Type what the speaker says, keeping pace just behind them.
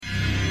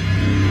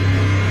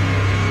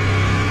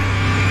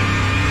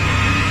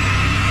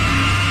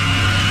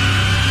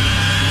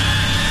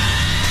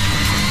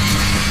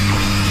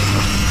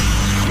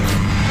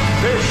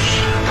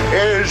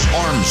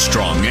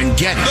Armstrong and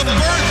Getty. The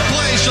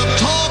birthplace of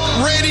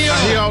talk radio.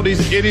 I hear all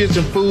these idiots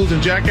and fools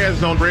and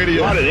jackasses on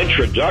radio. What an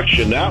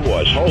introduction that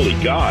was.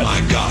 Holy God.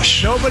 My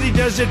gosh. Nobody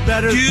does it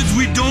better. Kids,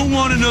 we don't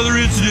want another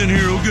incident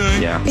here, okay?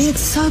 Yeah.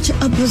 It's such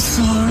a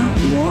bizarre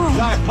world.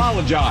 I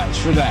apologize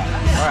for that.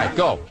 All right,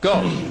 go.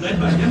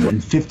 And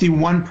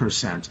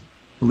 51%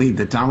 believe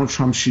that Donald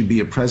Trump should be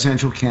a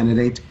presidential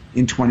candidate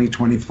in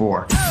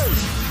 2024.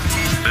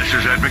 This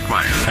is Ed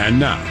McMahon. And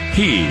now,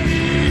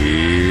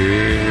 here's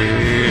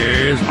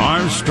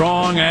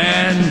Armstrong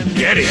and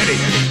Getty.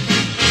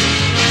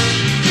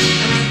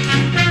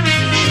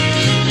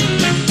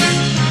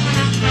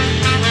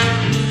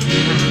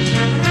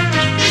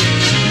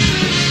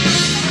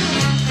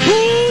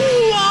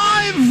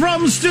 Live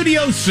from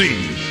Studio C.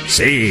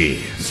 Si,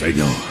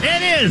 senor.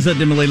 It is a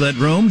dimly lit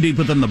room deep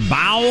within the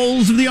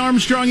bowels of the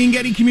Armstrong and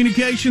Getty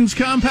Communications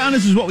compound.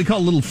 This is what we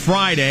call Little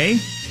Friday,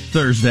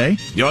 Thursday.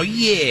 Oh,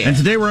 yeah. And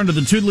today we're under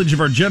the tutelage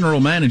of our general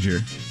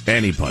manager.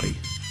 Anybody.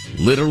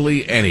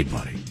 Literally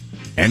anybody.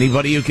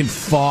 Anybody who can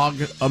fog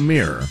a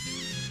mirror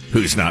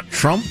who's not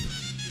Trump,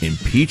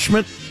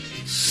 impeachment,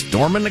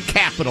 storming the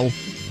Capitol,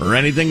 or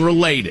anything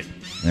related.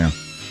 Yeah.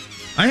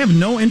 I have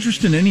no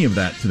interest in any of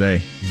that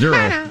today. Zero.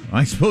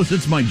 I suppose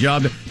it's my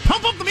job to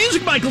pump up the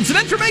music, Michael. It's an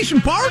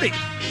information party.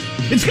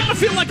 It's got to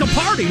feel like a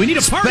party. We need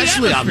a party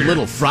Especially atmosphere. on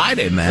Little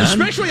Friday, man.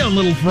 Especially on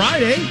Little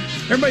Friday.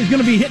 Everybody's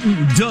going to be hitting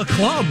the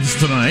clubs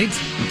tonight.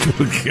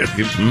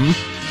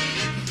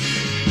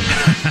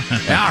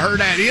 Yeah, I heard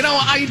that. You know,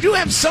 I do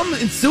have some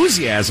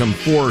enthusiasm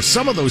for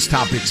some of those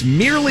topics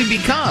merely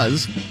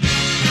because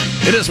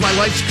it is my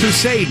life's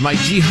crusade, my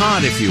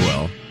jihad, if you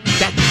will,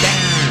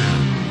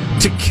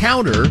 to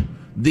counter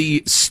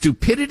the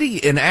stupidity,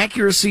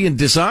 inaccuracy, and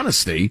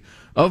dishonesty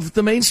of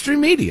the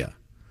mainstream media.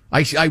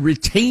 I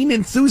retain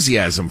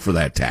enthusiasm for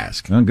that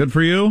task. Good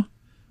for you.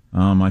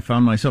 I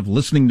found myself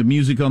listening to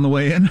music on the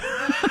way in.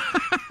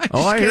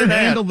 I can't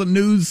handle the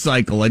news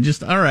cycle.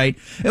 All right.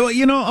 Well,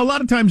 you know, a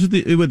lot of times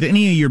with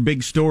any of your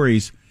big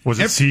stories. Was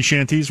it sea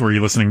shanties? Were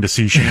you listening to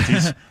sea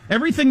shanties?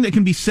 Everything that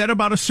can be said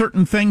about a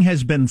certain thing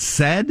has been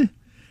said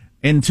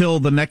until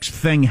the next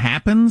thing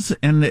happens.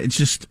 And it's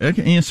just,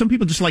 you know, some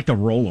people just like to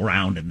roll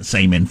around in the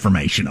same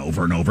information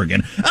over and over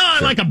again.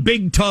 I like a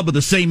big tub of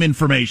the same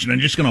information.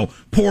 I'm just going to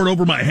pour it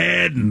over my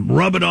head and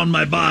rub it on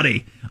my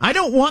body. I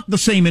don't want the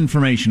same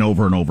information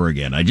over and over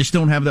again. I just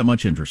don't have that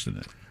much interest in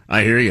it.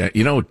 I hear you.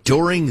 You know,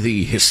 during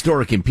the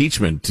historic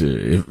impeachment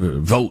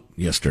vote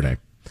yesterday,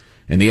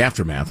 in the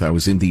aftermath, I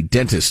was in the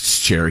dentist's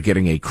chair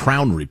getting a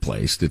crown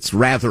replaced. It's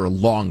rather a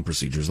long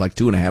procedure. It's like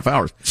 2.5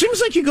 hours.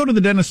 Seems like you go to the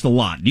dentist a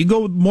lot. Do you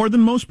go more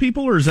than most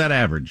people, or is that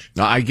average?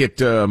 I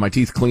get my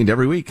teeth cleaned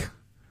every week.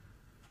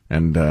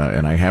 And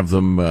I have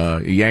them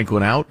yank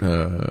one out,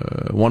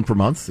 one per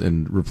month,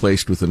 and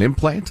replaced with an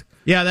implant.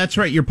 Yeah, that's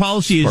right. Your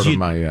policy is you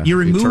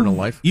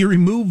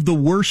remove the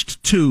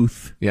worst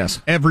tooth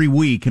every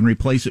week and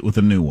replace it with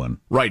a new one.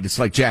 Right. It's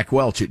like Jack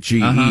Welch at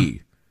GE. Uh-huh.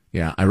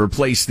 Yeah, I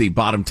replace the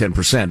bottom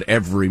 10%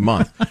 every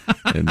month,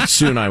 and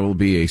soon I will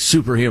be a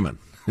superhuman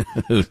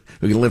who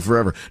can live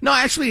forever. No,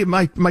 actually,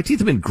 my teeth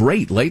have been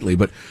great lately,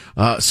 but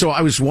so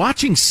I was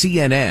watching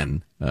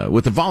CNN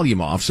with the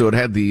volume off, so it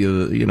had the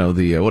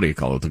what do you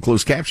call it, the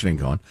closed captioning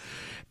going,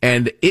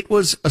 and it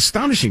was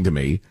astonishing to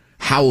me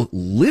how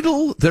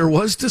little there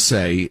was to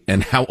say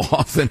and how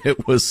often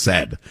it was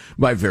said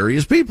by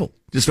various people,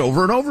 just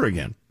over and over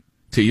again.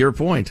 To your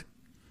point,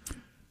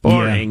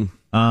 boring. Yeah.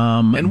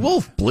 And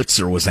Wolf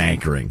Blitzer was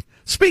anchoring.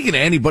 Speaking of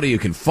anybody who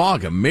can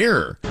fog a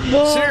mirror,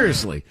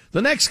 seriously,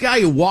 the next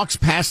guy who walks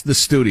past the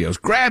studios,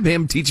 grab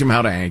him, teach him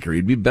how to anchor.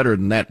 He'd be better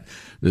than that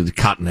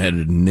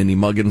cotton-headed Ninny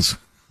Muggins.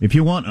 If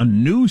you want a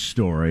news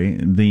story,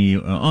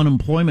 the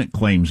unemployment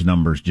claims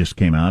numbers just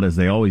came out, as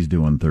they always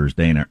do on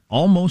Thursday, and are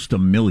almost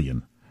 1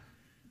 million,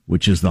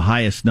 which is the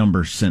highest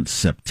number since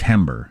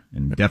September,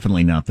 and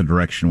definitely not the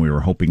direction we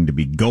were hoping to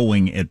be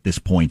going at this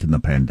point in the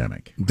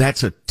pandemic.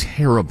 That's a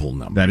terrible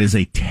number. That is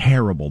a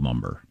terrible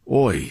number.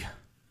 Oy.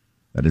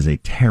 That is a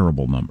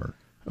terrible number.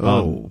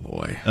 Oh,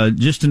 boy.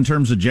 Just in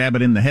terms of jab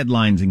it in the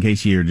headlines, in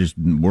case you just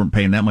weren't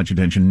paying that much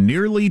attention,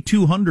 nearly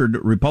 200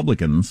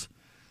 Republicans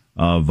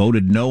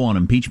voted no on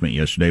impeachment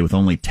yesterday, with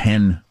only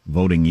 10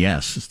 voting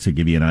yes, to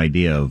give you an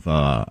idea of,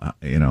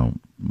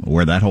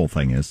 where that whole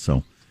thing is.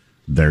 So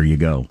there you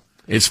go.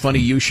 It's funny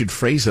you should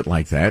phrase it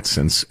like that,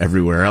 since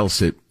everywhere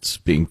else it's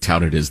being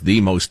touted as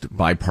the most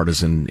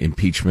bipartisan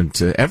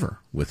impeachment ever,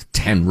 with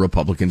 10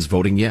 Republicans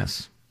voting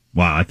yes.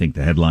 Wow, I think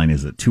the headline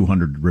is that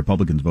 200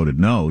 Republicans voted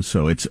no,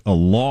 so it's a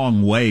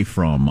long way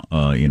from,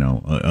 a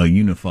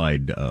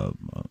unified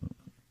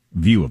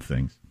view of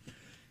things.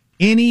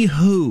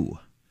 Anywho,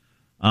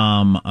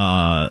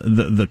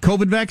 the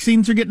COVID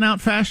vaccines are getting out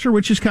faster,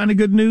 which is kind of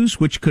good news,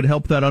 which could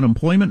help that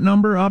unemployment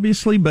number,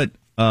 obviously, but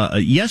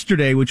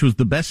yesterday, which was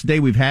the best day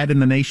we've had in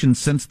the nation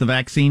since the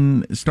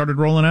vaccine started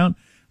rolling out,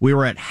 we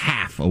were at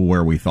half of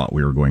where we thought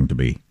we were going to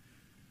be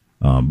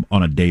on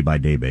a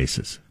day-by-day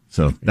basis.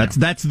 So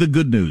that's the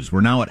good news.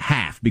 We're now at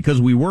half,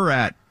 because we were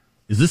at,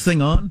 is this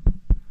thing on?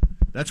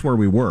 That's where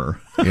we were.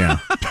 Yeah.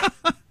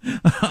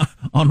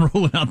 on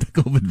rolling out the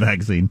COVID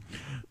vaccine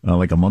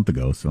like a month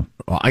ago. So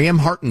I am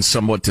heartened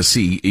somewhat to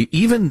see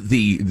even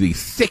the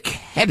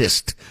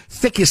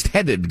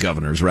thickest-headed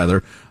governors,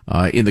 rather,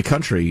 in the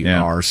country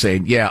are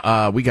saying,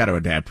 we got to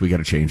adapt, we got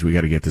to change, we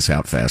got to get this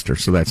out faster.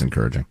 So that's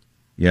encouraging.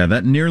 Yeah,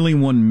 that nearly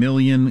 1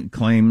 million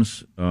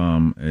claims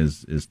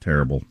is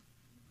terrible.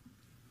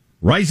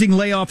 Rising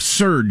layoff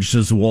surge,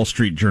 says the Wall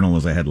Street Journal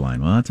as a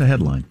headline. Well, that's a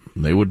headline.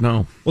 They would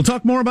know. We'll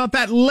talk more about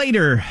that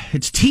later.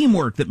 It's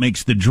teamwork that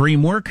makes the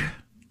dream work.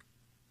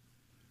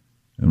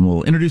 And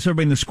we'll introduce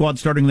everybody in the squad,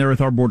 starting there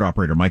with our board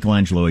operator,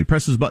 Michelangelo. He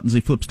presses buttons,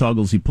 he flips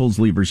toggles, he pulls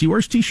levers. He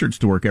wears T-shirts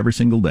to work every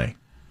single day.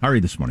 How are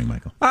you this morning,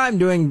 Michael? I'm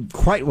doing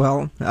quite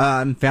well.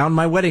 Found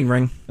my wedding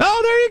ring.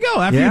 Oh, there you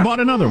go. After you bought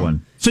another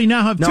one. So you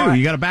now have two.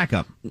 You got a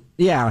backup.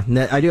 Yeah,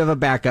 I do have a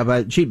backup,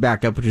 a cheap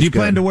backup, which is good. Do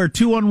you plan to wear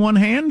two on one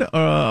hand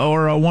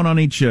or one on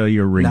each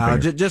your ring No,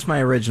 finger? just my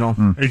original.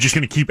 Are you just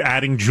going to keep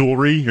adding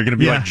jewelry? You're going to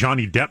be like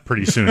Johnny Depp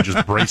pretty soon,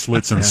 just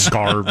bracelets and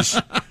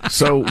scarves.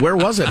 So where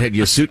was it? Had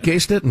you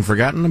suitcased it and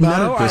forgotten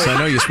about it? Because I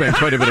know you spent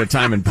quite a bit of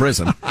time in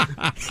prison.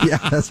 Yeah,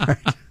 that's right.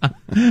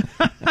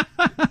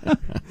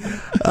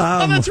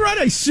 Oh, that's right.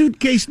 I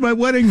suitcased my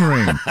wedding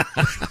ring.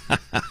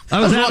 I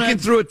was walking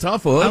through a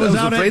tough hood. I was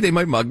afraid they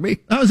might mug me.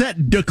 I was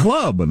at the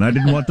club, and I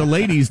didn't want the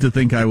ladies to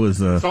think I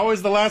was... It's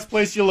always the last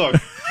place you look.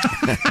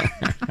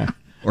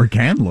 Or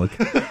can look.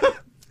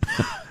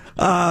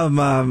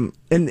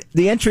 In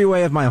the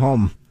entryway of my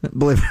home,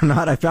 believe it or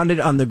not, I found it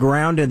on the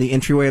ground in the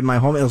entryway of my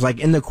home. It was like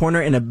in the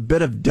corner in a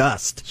bit of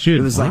dust. Shoot,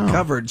 it was like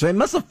covered. So it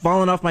must have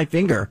fallen off my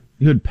finger.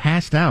 You had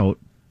passed out.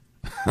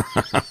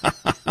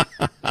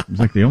 It's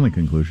like the only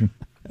conclusion.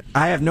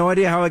 I have no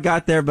idea how it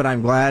got there, but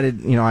I'm glad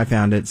I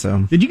found it.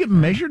 So, did you get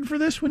measured for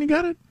this when you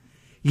got it?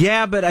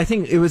 Yeah, but I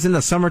think it was in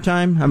the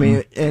summertime. I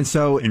mean,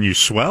 and you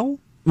swell?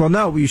 Well,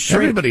 no, you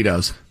shrink. Everybody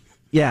does.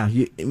 Yeah,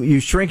 you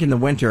shrink in the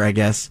winter, I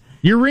guess.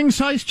 Your ring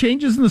size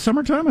changes in the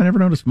summertime? I never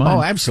noticed mine.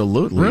 Oh,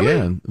 absolutely. Really?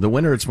 Yeah. The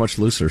winter, it's much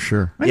looser,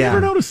 sure. I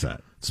never noticed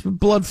that. It's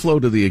blood flow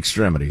to the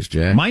extremities,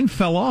 Jack. Mine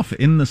fell off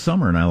in the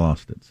summer and I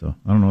lost it, so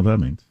I don't know what that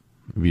means.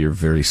 Maybe you're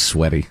very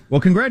sweaty.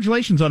 Well,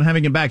 congratulations on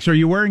having it back. So are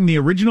you wearing the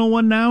original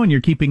one now and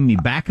you're keeping the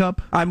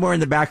backup? I'm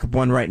wearing the backup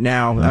one right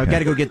now. Okay. I've got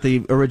to go get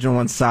the original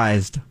one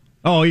sized.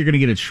 Oh, you're going to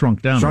get it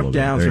shrunk down so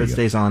it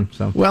stays on.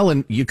 So well,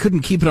 and you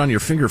couldn't keep it on your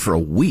finger for a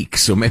week,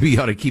 so maybe you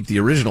ought to keep the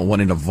original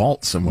one in a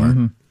vault somewhere.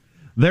 Mm-hmm.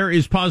 There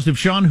is Positive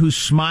Sean, whose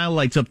smile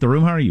lights up the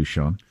room. How are you,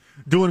 Sean?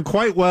 Doing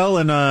quite well,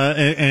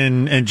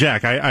 and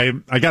Jack,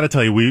 I got to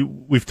tell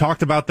you, we've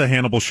talked about the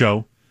Hannibal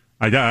show.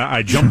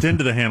 I jumped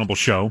into the Hannibal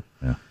show.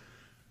 Yeah.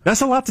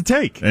 That's a lot to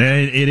take.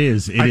 It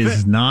is. It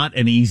is not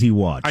an easy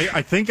watch.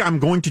 I think I'm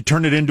going to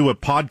turn it into a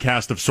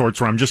podcast of sorts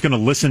where I'm just going to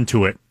listen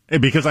to it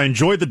because I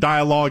enjoy the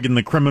dialogue and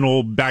the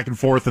criminal back and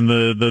forth and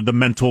the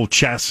mental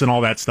chess and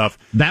all that stuff.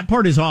 That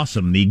part is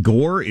awesome. The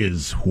gore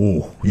is...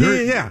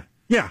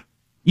 Yeah.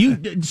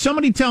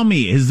 Somebody tell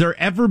me, has there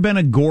ever been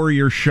a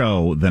gorier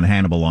show than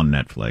Hannibal on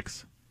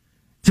Netflix?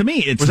 To me,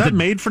 it's... Was that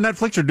made for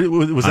Netflix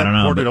or was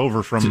that ported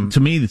over from... To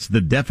me, it's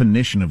the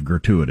definition of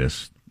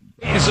gratuitous.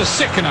 It's a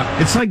sickener.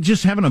 It's like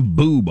just having a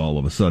boob all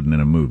of a sudden in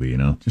a movie,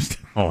 Just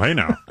oh, hey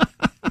now.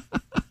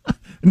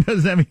 It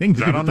doesn't have anything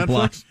to do with the Netflix?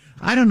 Plot.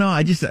 I don't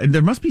know.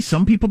 There must be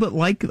some people that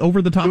like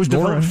over the top. It was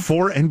gore. developed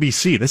for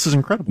NBC. This is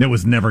incredible. It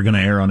was never going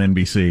to air on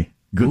NBC.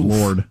 Good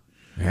Lord.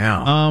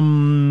 Yeah.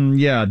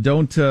 Yeah.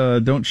 Don't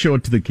show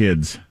it to the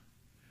kids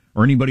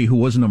or anybody who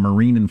wasn't a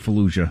Marine in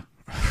Fallujah.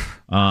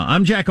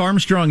 I'm Jack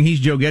Armstrong. He's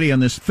Joe Getty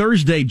on this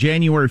Thursday,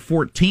 January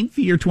 14th,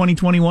 year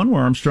 2021. We're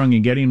Armstrong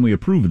and Getty, and we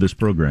approve of this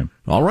program.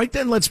 All right,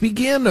 then, let's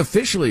begin.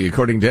 Officially,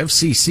 according to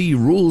FCC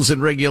rules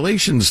and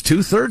regulations,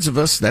 2/3 of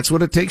us, that's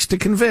what it takes to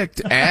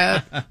convict.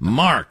 At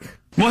Mark.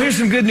 Well, here's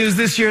some good news.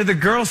 This year, the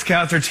Girl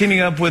Scouts are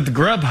teaming up with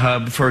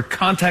Grubhub for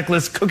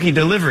contactless cookie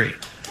delivery.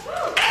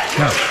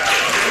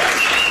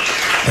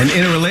 And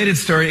in a related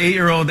story,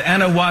 8-year-old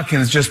Anna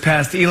Watkins just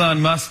passed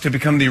Elon Musk to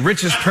become the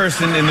richest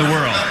person in the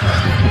world.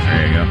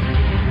 There you go.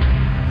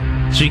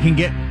 So you can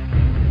get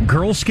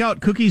Girl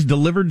Scout cookies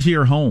delivered to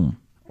your home.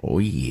 Oh,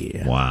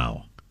 yeah.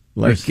 Wow.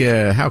 Like,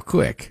 how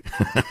quick?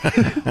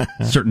 A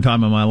certain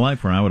time in my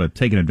life where I would have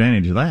taken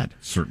advantage of that,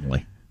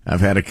 certainly. I've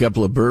had a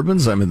couple of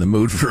bourbons. I'm in the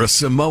mood for a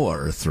Samoa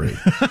or 3.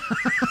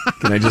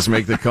 Can I just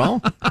make the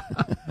call?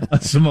 A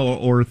Samoa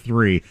or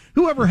 3.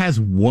 Whoever has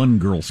one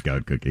Girl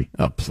Scout cookie.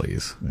 Oh,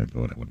 please.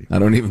 Whatever. I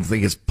don't even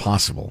think it's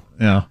possible.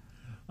 Yeah.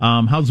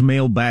 How's the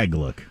mail bag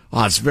look?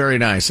 Oh, it's very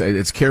nice.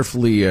 It's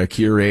carefully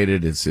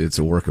curated. It's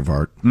a work of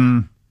art.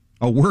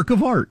 A work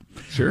of art.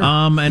 Sure.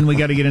 And we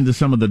got to get into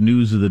some of the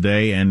news of the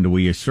day, and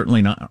we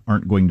certainly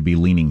aren't going to be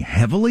leaning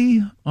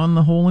heavily on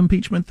the whole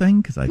impeachment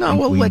thing.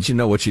 We'll let you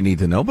know what you need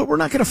to know, but we're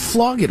not going to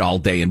flog it all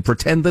day and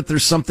pretend that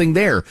there's something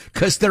there,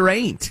 because there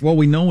ain't. Well,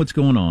 we know what's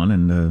going on,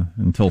 and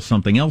until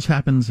something else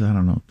happens, I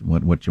don't know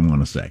what you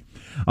want to say.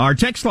 Our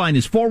text line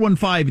is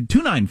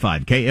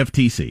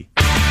 415-295-KFTC.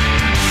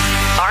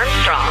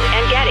 Armstrong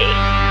and Getty.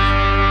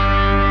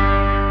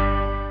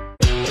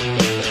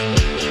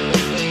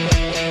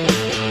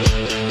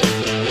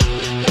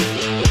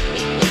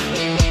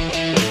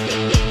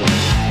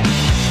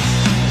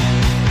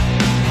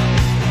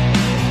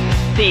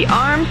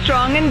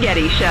 Armstrong and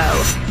Getty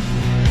Show.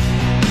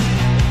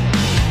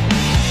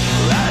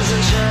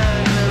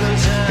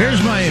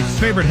 Here's my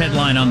favorite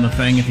headline on the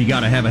thing, if you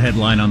got to have a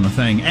headline on the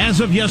thing. As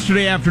of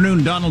yesterday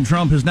afternoon, Donald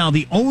Trump is now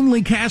the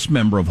only cast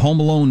member of Home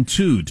Alone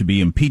 2 to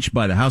be impeached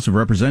by the House of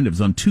Representatives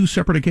on 2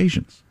 separate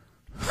occasions.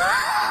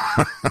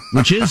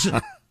 Which is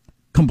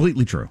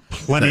completely true.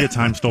 Plenty of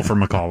time still for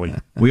Macaulay.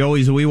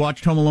 We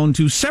watched Home Alone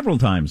 2 several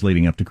times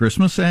leading up to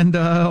Christmas, and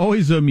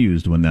always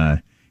amused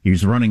when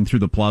he's running through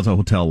the Plaza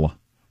Hotel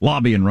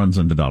lobby and runs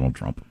into Donald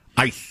Trump.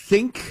 I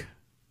think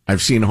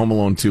I've seen Home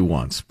Alone 2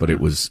 once, but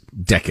it was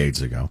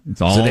decades ago.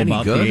 It's all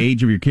about the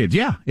age of your kids.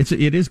 Yeah, it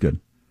is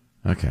good.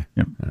 Okay.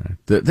 Yeah. All right.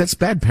 That's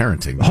bad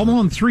parenting. Home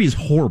Alone 3 is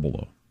horrible,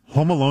 though.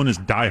 Home Alone is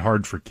Die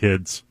Hard for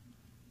kids.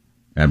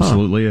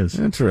 Absolutely is.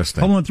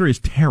 Interesting. Home Alone 3 is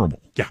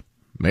terrible. Yeah.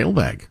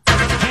 Mailbag.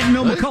 Had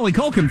no Macaulay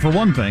Culkin, for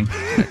one thing.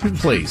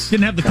 Please.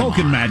 Didn't have the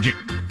Culkin magic.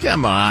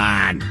 Come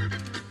on.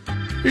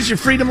 Here's your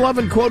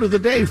freedom-loving quote of the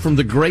day from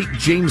the great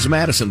James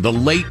Madison, the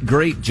late,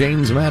 great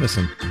James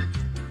Madison.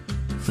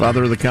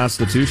 Father of the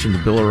Constitution, the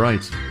Bill of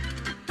Rights.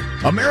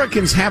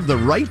 Americans have the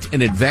right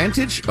and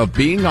advantage of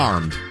being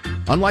armed,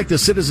 unlike the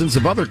citizens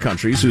of other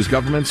countries whose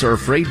governments are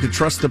afraid to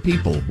trust the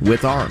people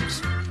with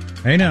arms.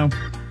 Hey, now.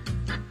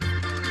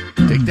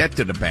 Take that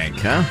to the bank,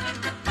 huh?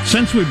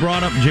 Since we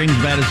brought up James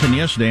Madison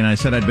yesterday, and I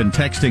said I'd been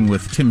texting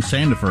with Tim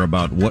Sandifer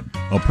about what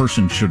a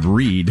person should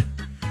read,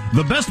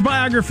 the best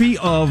biography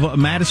of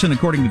Madison,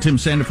 according to Tim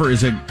Sandifer,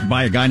 is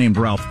by a guy named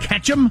Ralph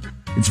Ketchum.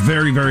 It's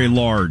very, very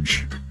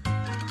large.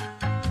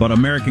 But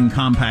American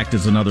Compact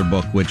is another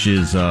book, which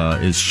is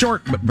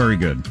short but very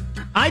good.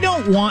 I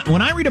don't want,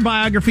 when I read a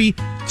biography,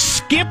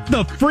 skip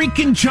the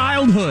freaking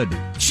childhood.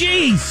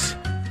 Jeez!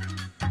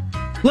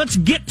 Let's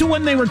get to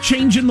when they were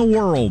changing the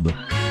world.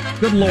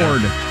 Good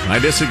Lord. I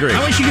disagree.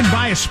 I wish you could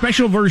buy a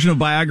special version of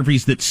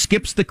biographies that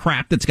skips the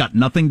crap that's got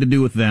nothing to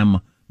do with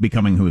them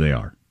becoming who they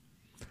are.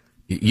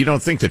 You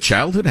don't think the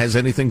childhood has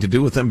anything to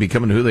do with them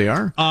becoming who they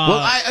are?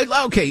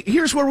 Okay,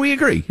 here's where we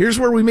agree. Here's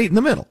where we meet in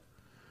the middle.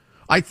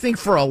 I think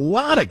for a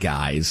lot of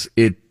guys,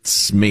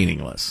 it's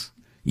meaningless.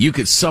 You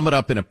could sum it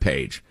up in a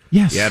page.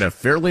 Yes. He had a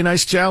fairly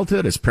nice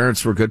childhood. His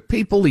parents were good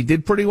people. He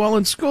did pretty well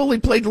in school. He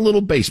played a little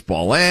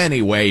baseball.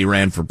 Anyway, he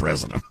ran for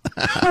president.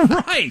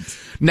 Right.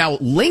 Now,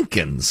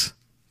 Lincoln's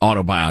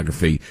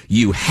autobiography,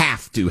 you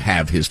have to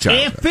have his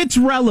childhood. If it's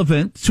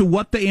relevant to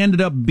what they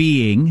ended up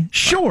being,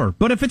 sure.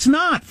 But if it's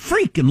not,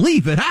 freaking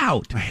leave it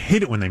out. I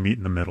hate it when they meet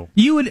in the middle.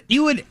 You'd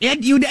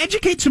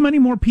educate so many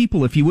more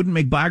people if you wouldn't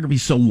make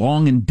biographies so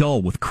long and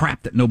dull with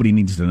crap that nobody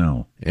needs to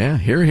know. Yeah,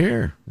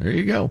 here. There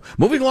you go.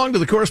 Moving along to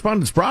the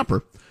correspondence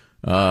proper.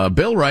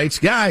 Bill writes,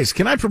 guys,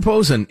 can I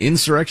propose an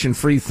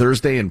insurrection-free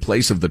Thursday in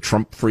place of the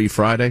Trump-free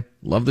Friday?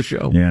 Love the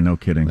show. Yeah, no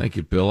kidding. Thank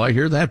you, Bill. I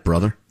hear that,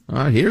 brother.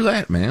 I hear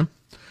that, man.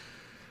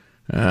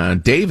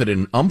 David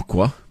in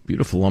Umpqua,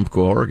 beautiful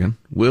Umpqua, Oregon.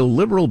 Will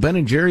liberal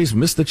Ben & Jerry's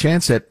miss the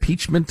chance at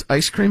Peachmint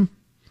ice cream?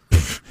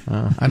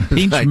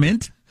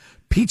 Peachmint?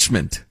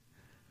 Peachmint.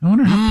 I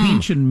wonder how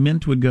peach and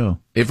mint would go.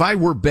 If I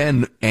were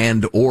Ben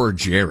or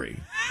Jerry.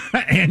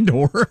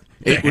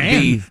 It would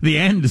be. The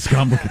end is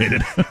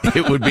complicated.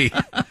 It would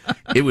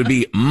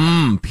be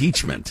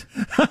peachment.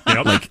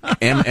 Yep. Like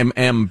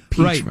MMM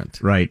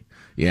peachment. Right.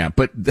 Yeah,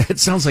 but that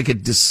sounds like a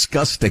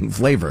disgusting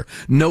flavor.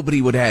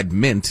 Nobody would add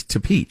mint to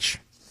peach.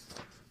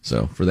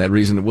 So, for that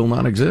reason, it will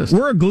not exist.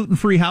 We're a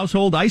gluten-free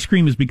household. Ice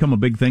cream has become a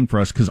big thing for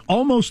us because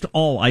almost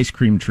all ice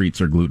cream treats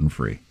are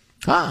gluten-free.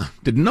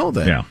 Didn't know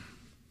that. Yeah.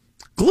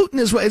 Gluten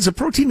is a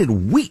protein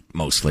in wheat,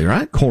 mostly,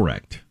 right?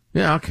 Correct.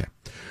 Yeah, okay.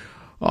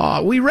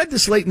 We read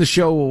this late in the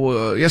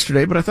show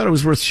yesterday, but I thought it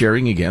was worth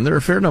sharing again. There are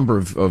a fair number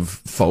of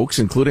folks,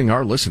 including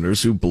our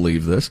listeners, who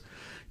believe this.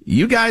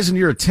 You guys and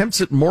your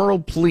attempts at moral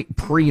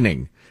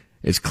preening.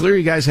 It's clear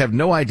you guys have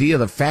no idea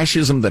the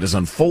fascism that is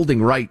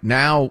unfolding right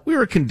now. We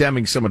were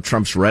condemning some of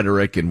Trump's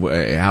rhetoric and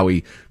how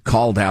he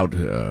called out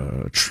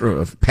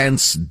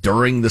Pence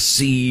during the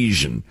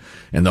siege and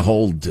the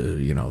whole, the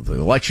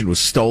election was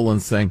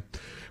stolen thing.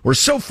 We're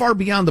so far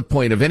beyond the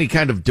point of any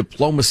kind of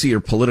diplomacy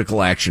or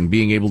political action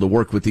being able to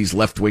work with these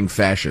left-wing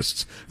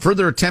fascists.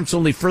 Further attempts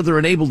only further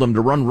enable them to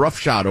run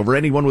roughshod over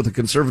anyone with a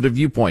conservative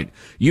viewpoint.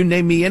 You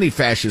name me any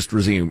fascist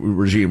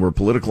regime where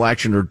political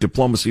action or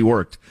diplomacy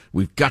worked.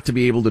 We've got to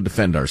be able to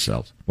defend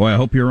ourselves. Boy, I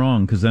hope you're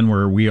wrong, because then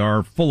we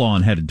are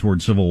full-on headed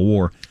towards civil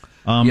war.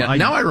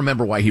 Now I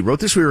remember why he wrote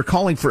this. We were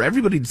calling for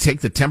everybody to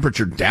take the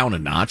temperature down a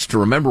notch, to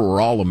remember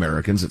we're all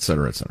Americans, et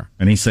cetera, et cetera.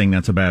 And he's saying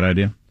that's a bad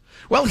idea?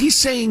 Well, he's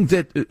saying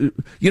that,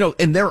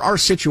 and there are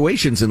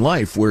situations in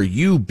life where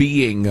you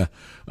being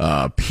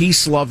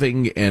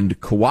peace-loving and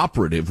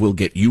cooperative will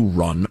get you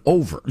run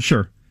over.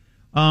 Sure.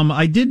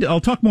 I'll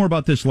talk more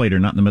about this later,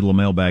 not in the middle of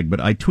mailbag, but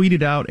I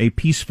tweeted out a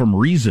piece from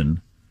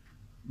Reason,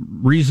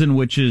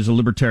 which is a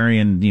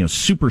libertarian,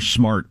 super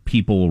smart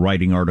people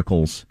writing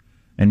articles.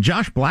 And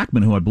Josh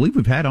Blackman, who I believe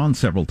we've had on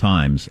several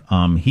times,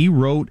 he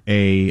wrote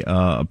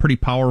a pretty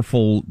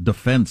powerful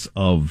defense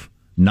of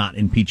not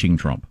impeaching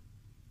Trump.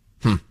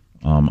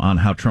 On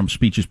how Trump's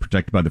speech is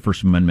protected by the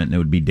First Amendment, and it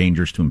would be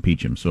dangerous to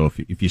impeach him. So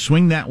if you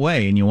swing that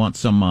way and you want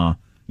some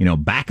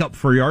back up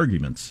for your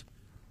arguments.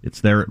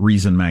 It's there at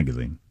Reason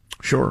Magazine.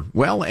 Sure.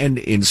 Well, and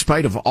in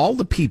spite of all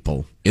the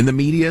people in the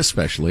media,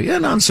 especially,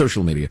 and on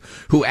social media,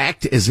 who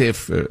act as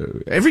if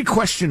every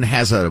question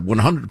has a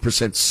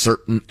 100%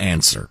 certain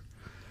answer,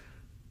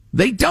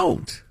 they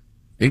don't,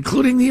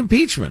 including the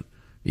impeachment.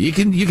 You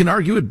can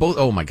argue it both.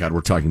 Oh my God,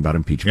 we're talking about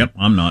impeachment.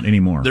 Yep, I'm not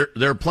anymore.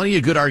 There are plenty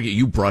of good arguments.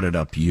 You brought it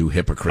up, you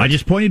hypocrite. I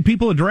just pointed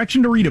people a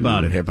direction to read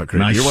about it.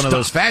 Hypocrite. You're one of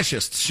those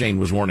fascists Shane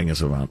was warning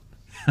us about.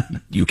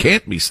 You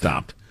can't be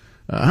stopped.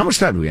 How much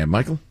time do we have,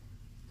 Michael?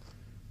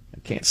 I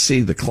can't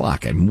see the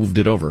clock. I moved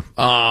it over.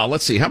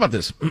 Let's see. How about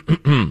this?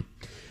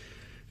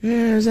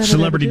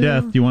 Celebrity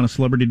death. Do you want a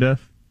celebrity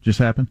death? Just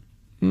happened?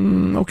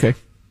 Okay.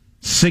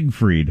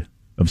 Siegfried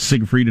of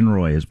Siegfried and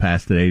Roy has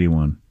passed at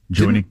 81.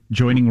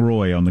 Joining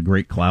Roy on the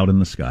great cloud in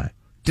the sky.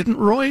 Didn't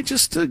Roy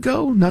just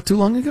go not too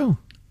long ago?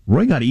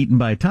 Roy got eaten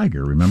by a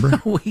tiger,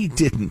 remember? No, he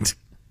didn't.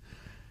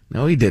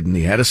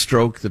 He had a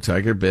stroke. The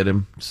tiger bit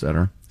him,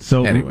 etc.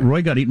 So anyway.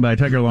 Roy got eaten by a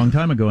tiger a long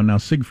time ago, and now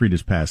Siegfried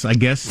has passed. I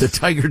guess the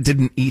tiger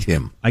didn't eat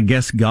him. I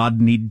guess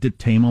God needed to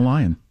tame a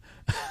lion.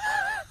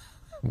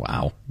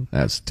 Wow,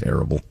 that's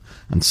terrible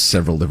on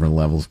several different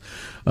levels.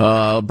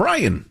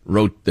 Brian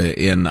wrote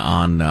in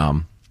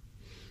on...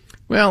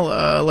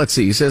 let's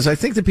see. He says, I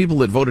think the people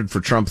that voted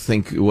for Trump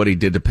think what he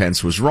did to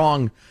Pence was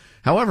wrong.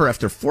 However,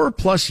 after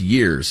 4+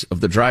 years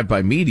of the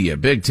drive-by media,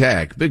 big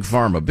tech, big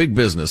pharma, big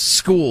business,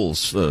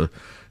 schools, the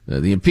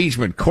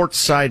impeachment,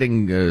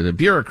 court-siding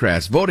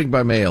bureaucrats, voting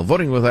by mail,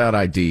 voting without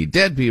ID,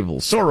 dead people,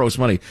 Soros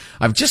money,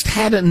 I've just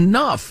had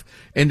enough.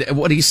 And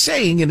what he's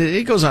saying, and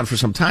it goes on for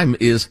some time,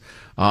 is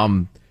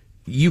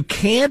you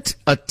can't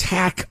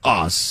attack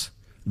us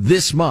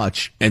this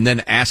much and then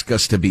ask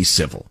us to be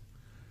civil.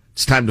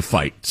 It's time to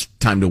fight. It's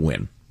time to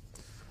win.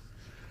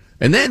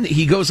 And then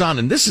he goes on,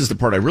 and this is the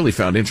part I really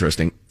found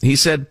interesting. He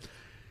said,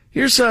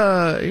 here's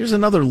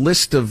another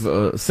list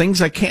of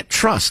things I can't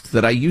trust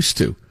that I used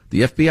to.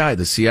 The FBI,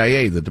 the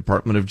CIA, the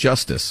Department of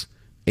Justice,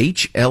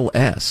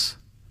 HLS,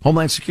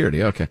 Homeland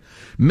Security, okay.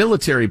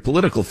 Military,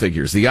 political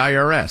figures, the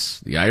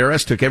IRS. The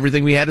IRS took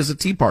everything we had as a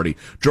Tea Party,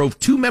 drove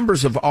 2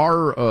 members of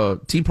our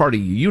Tea Party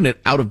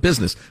unit out of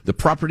business. The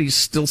properties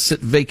still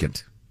sit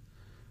vacant.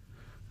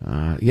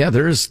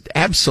 There is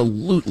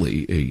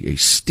absolutely a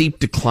steep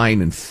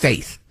decline in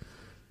faith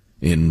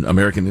in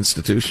American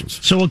institutions.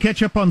 So we'll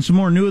catch up on some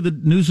more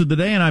news of the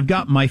day, and I've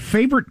got my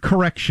favorite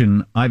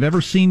correction I've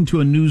ever seen to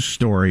a news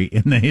story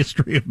in the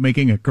history of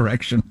making a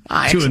correction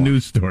to a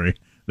news story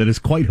that is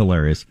quite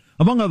hilarious,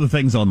 among other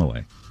things on the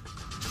way.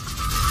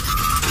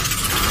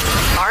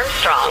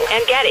 Armstrong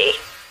and Getty.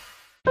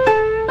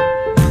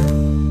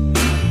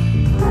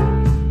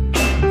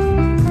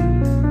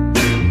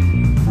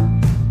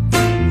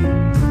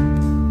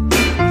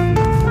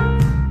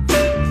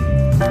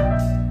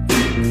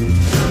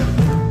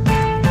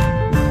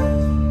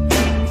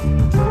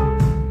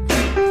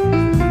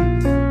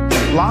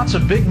 Lots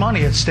of big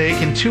money at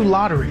stake in 2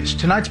 lotteries.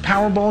 Tonight's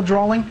Powerball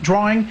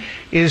drawing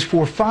is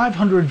for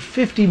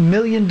 $550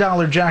 million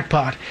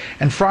jackpot,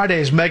 and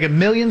Friday's Mega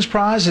Millions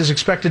prize is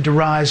expected to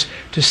rise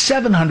to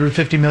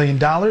 $750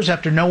 million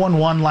after no one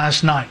won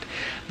last night.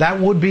 That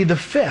would be the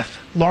 5th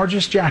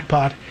largest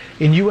jackpot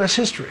in U.S.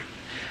 history.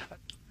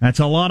 That's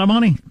a lot of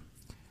money.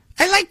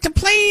 I like to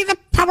play the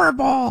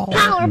Powerball.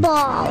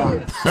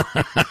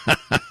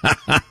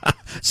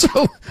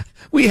 So...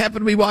 we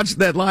happened to be watching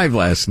that live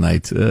last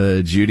night,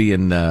 Judy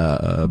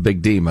and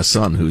Big D, my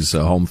son, who's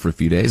home for a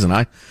few days, and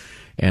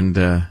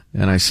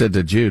I said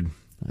to Jude,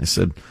 I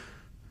said,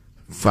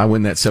 if I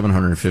win that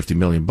 $750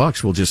 million,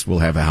 we'll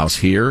have a house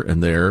here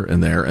and there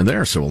and there and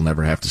there, so we'll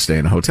never have to stay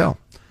in a hotel.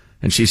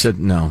 And she said,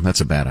 no,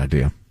 that's a bad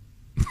idea.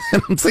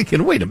 And I'm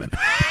thinking, wait a minute.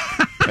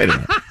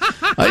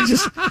 I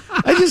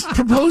just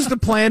proposed a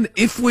plan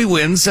if we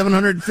win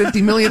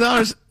 $750 million,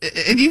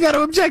 and you got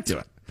to object to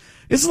it.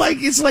 It's like,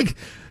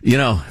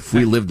 if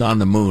we lived on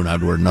the moon,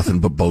 I'd wear nothing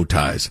but bow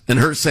ties. And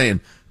her saying,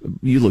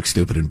 you look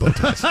stupid in bow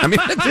ties. I mean,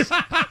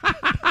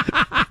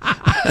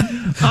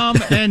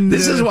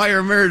 this is why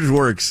our marriage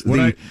works.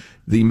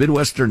 The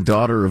Midwestern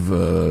daughter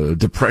of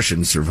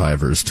depression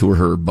survivors to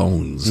her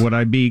bones. Would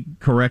I be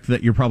correct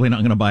that you're probably not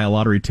going to buy a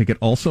lottery ticket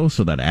also,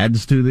 so that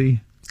adds to the...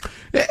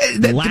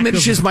 That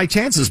diminishes my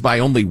chances by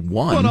only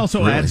one. Well, it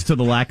also adds to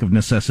the lack of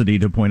necessity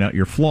to point out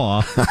your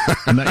flaw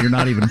and that you're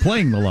not even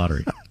playing the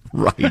lottery.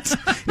 Right.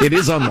 It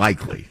is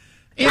unlikely.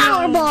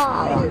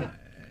 Powerball!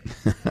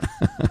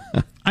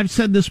 I've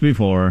said this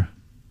before,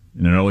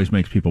 and it always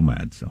makes people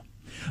mad. So,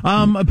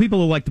 people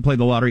who like to play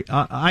the lottery,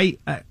 I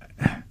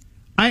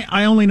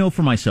only know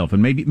for myself,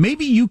 and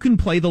maybe you can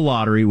play the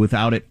lottery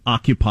without it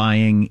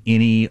occupying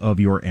any of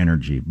your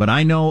energy. But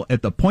I know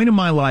at the point in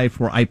my life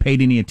where I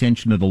paid any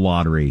attention to the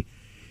lottery,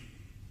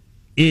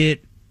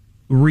 it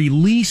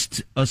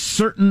released a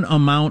certain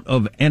amount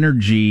of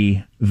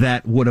energy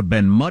that would have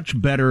been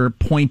much better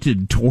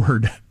pointed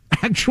toward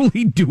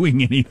actually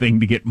doing anything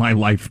to get my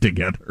life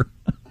together.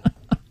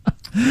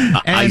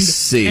 I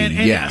see,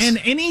 yes. And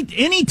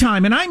any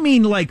time, and I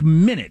mean like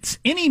minutes,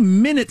 any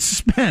minutes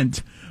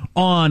spent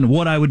on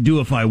what I would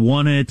do if I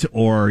won it,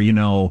 or,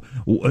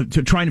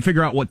 to trying to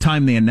figure out what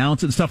time they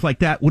announce it and stuff like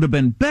that, would have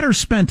been better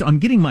spent on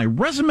getting my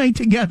resume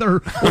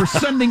together or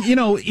sending,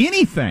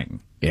 anything.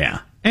 Yeah.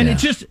 And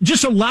it's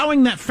just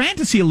allowing that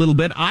fantasy a little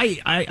bit.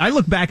 I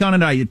look back on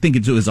it, I think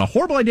it was a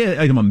horrible idea.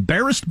 I'm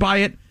embarrassed by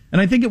it, and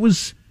I think it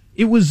was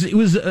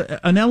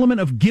an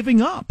element of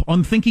giving up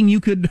on thinking you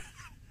could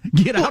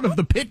get out of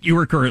the pit you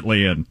were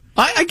currently in.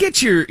 I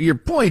get your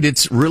point.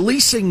 It's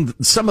releasing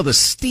some of the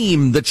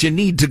steam that you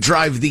need to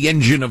drive the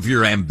engine of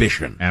your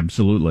ambition.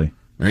 Absolutely.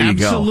 There you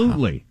go.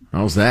 Absolutely.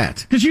 How's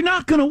that? Because you're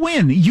not going to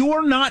win.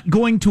 You're not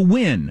going to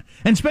win.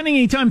 And spending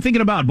any time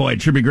thinking about, boy,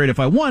 it should be great if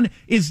I won,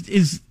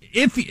 is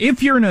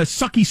if you're in a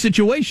sucky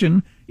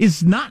situation,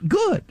 is not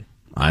good.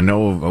 I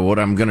know what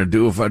I'm going to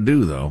do if I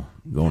do, though.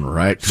 I'm going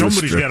right to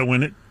somebody's got to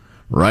win it.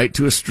 Right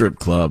to a strip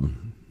club.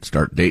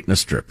 Start dating a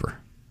stripper.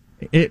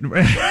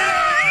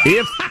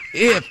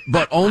 If,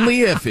 but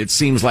only if it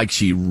seems like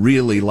she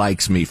really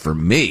likes me for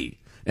me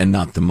and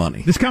not the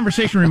money. This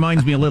conversation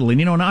reminds me a little,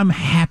 and I'm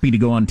happy to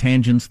go on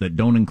tangents that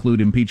don't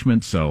include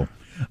impeachment, so.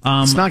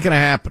 It's not going to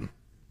happen.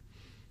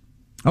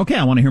 Okay,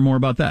 I want to hear more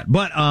about that.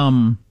 But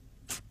I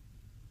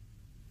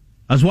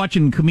was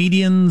watching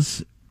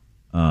comedians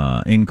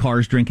in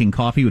cars drinking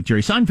coffee with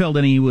Jerry Seinfeld,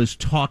 and he was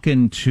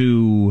talking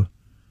to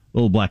a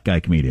little black guy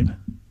comedian.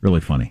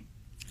 Really funny.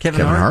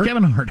 Kevin Hart?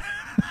 Kevin Hart.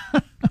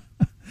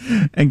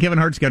 And Kevin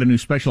Hart's got a new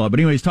special out. But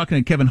anyway, he's talking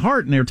to Kevin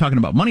Hart, and they were talking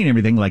about money and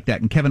everything like that.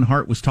 And Kevin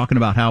Hart was talking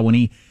about how when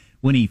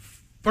he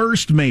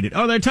first made it,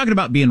 they're talking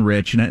about being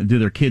rich and how do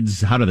their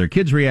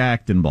kids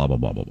react and blah, blah,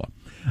 blah, blah,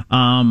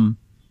 blah.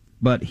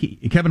 But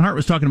Kevin Hart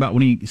was talking about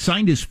when he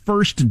signed his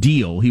first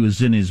deal, he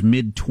was in his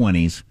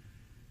mid-20s,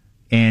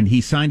 and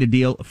he signed a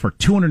deal for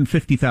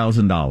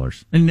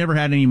 $250,000. And he never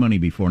had any money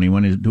before. And he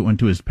went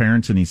to his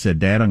parents and he said,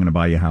 Dad, I'm going to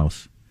buy you a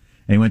house.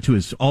 And he went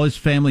to all his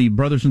family,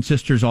 brothers and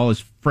sisters, all his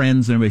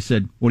friends, and everybody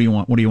said, what do you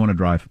want? What do you want to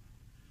drive?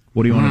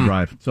 What do you want to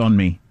drive? It's on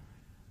me.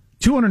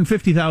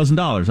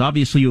 $250,000.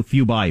 Obviously, if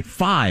you buy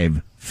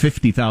 5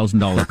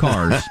 $50,000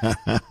 cars,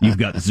 you've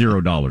got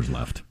 $0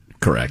 left.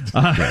 Correct.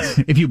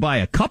 Yes. If you buy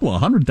a couple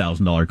of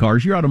 $100,000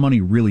 cars, you're out of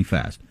money really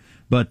fast.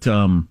 But,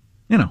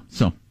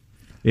 so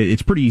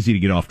it's pretty easy to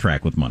get off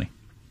track with money.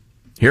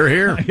 Hear,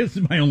 hear. This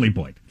is my only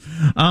point.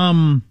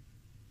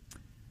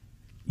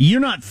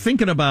 You're not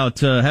thinking about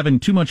having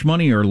too much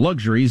money or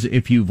luxuries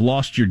if you've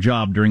lost your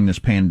job during this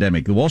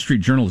pandemic. The Wall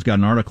Street Journal has got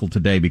an article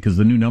today because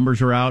the new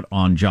numbers are out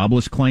on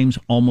jobless claims,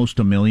 almost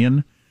 1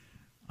 million.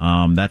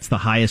 That's the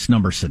highest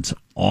number since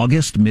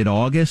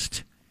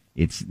mid-August.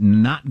 It's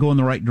not going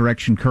the right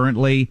direction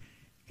currently.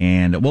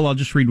 And, I'll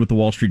just read what the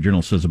Wall Street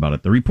Journal says about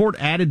it. The report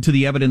added to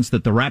the evidence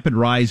that the rapid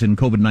rise in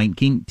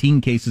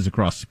COVID-19 cases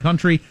across the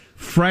country,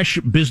 fresh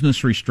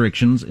business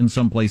restrictions in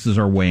some places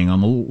are weighing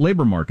on the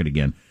labor market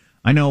again.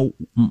 I know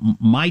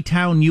My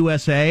Town,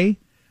 USA,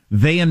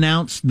 they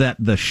announced that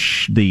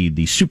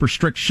the super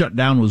strict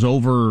shutdown was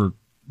over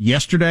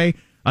yesterday.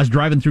 I was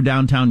driving through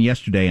downtown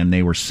yesterday, and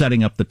they were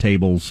setting up the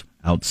tables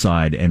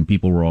outside, and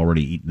people were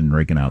already eating and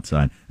drinking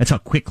outside. That's how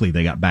quickly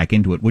they got back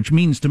into it, which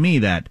means to me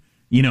that,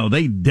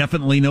 they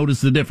definitely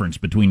noticed the difference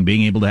between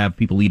being able to have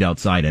people eat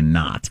outside and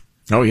not.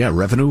 Oh, yeah,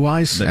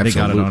 revenue-wise? They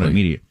got it on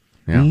immediately.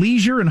 Yeah.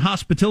 Leisure and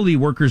hospitality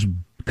workers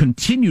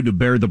continue to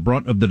bear the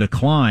brunt of the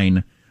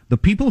decline. The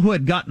people who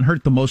had gotten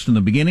hurt the most in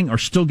the beginning are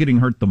still getting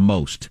hurt the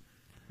most.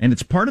 And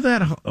it's part of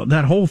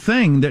that whole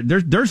thing.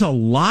 There's a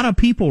lot of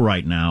people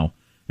right now,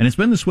 and it's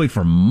been this way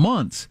for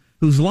months,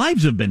 whose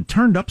lives have been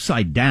turned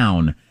upside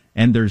down,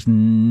 and there's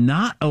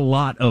not a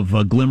lot of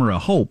a glimmer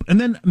of hope.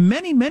 And then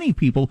many, many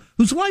people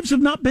whose lives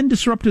have not been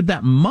disrupted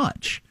that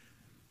much.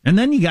 And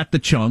then you got the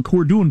chunk who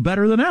are doing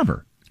better than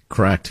ever.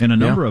 Correct. In a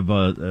number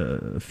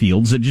of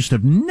fields that just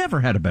have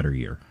never had a better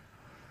year.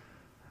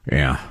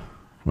 Yeah.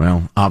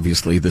 Well,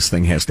 obviously, this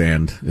thing has to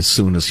end as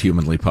soon as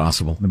humanly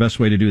possible. The best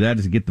way to do that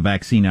is to get the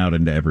vaccine out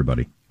into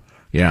everybody.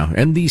 Yeah,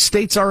 and the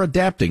states are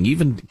adapting.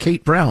 Even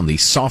Kate Brown, the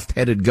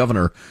soft-headed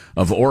governor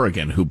of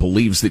Oregon, who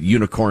believes that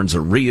unicorns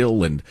are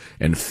real and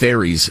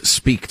fairies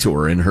speak to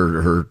her in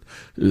her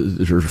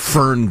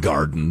fern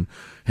garden,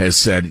 has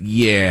said,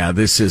 yeah,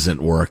 this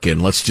isn't working.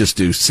 Let's just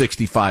do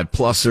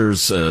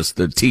 65-plussers,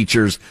 the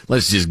teachers.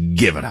 Let's just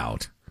give it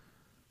out.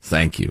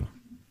 Thank you.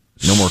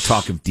 No more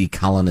talk of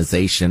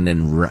decolonization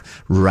and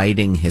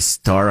righting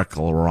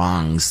historical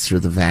wrongs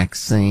through the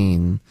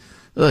vaccine.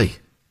 Oy.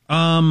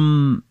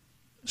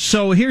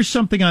 So here's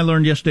something I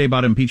learned yesterday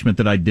about impeachment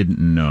that I didn't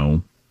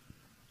know.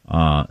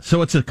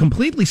 So it's a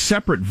completely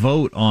separate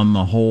vote on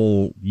the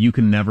whole you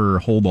can never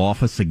hold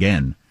office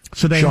again.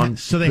 So they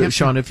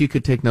Sean, if you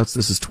could take notes,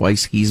 this is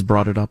twice he's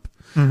brought it up.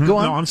 Mm-hmm. Go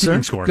on, no, I'm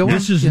sir. score. Go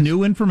this on. Is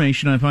new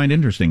information I find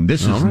interesting.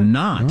 This is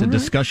not a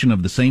discussion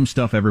of the same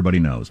stuff everybody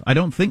knows. I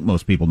don't think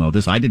most people know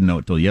this. I didn't know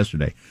it till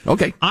yesterday.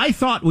 Okay. I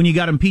thought when you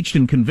got impeached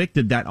and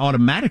convicted, that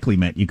automatically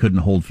meant you couldn't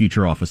hold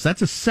future office.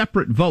 That's a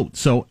separate vote.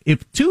 So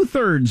if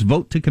 2/3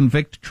 vote to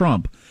convict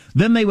Trump,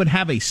 then they would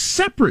have a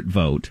separate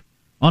vote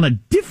on a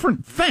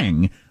different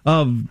thing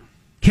of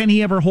can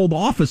he ever hold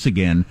office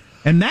again?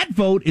 And that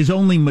vote is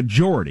only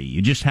majority.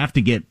 You just have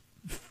to get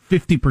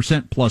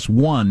 50% plus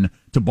 1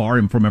 to bar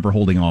him from ever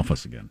holding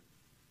office again.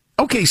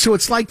 Okay, so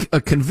it's like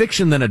a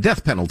conviction than a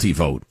death penalty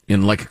vote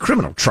in like a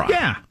criminal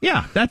trial.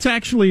 Yeah, that's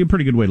actually a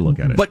pretty good way to look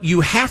at it. But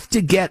you have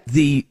to get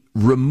the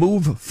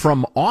remove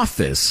from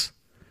office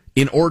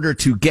in order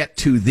to get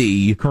to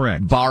the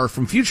correct bar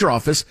from future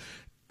office,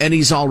 and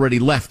he's already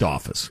left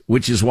office,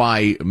 which is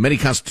why many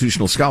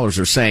constitutional scholars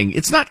are saying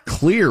it's not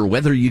clear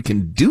whether you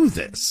can do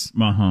this.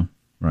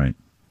 Right.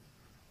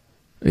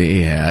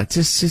 Yeah,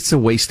 it's a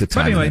waste of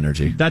time and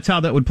energy. That's how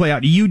that would play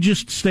out. You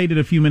just stated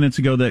a few minutes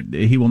ago that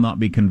he will not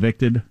be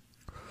convicted.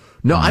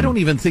 No, I don't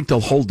even think they'll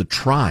hold the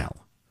trial.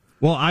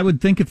 Well, I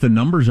would think if the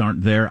numbers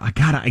aren't there, I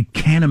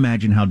can't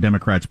imagine how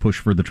Democrats push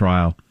for the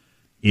trial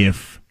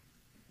if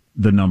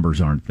the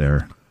numbers aren't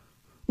there.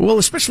 Well,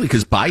 especially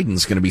because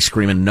Biden's going to be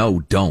screaming,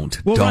 "No,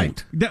 don't."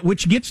 Right.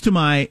 Which gets to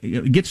my.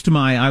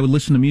 I would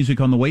listen to music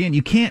on the way in.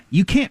 You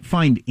can't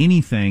find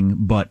anything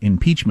but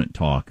impeachment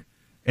talk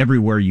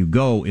everywhere you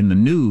go in the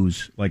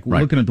news. Like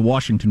looking at the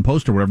Washington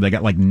Post or whatever, they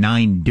got like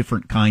 9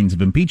 different kinds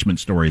of impeachment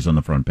stories on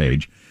the front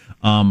page.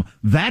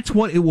 That's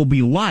what it will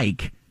be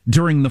like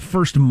during the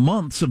first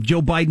months of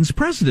Joe Biden's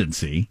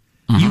presidency.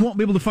 You won't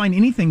be able to find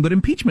anything but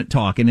impeachment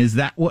talk. And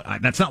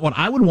that's not what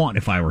I would want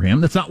if I were him.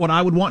 That's not what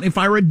I would want if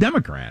I were a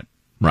Democrat.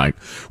 Right.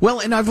 Well,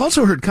 and I've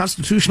also heard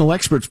constitutional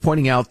experts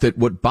pointing out that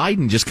what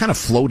Biden just kind of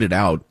floated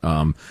out,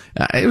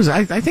 it was,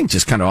 I think,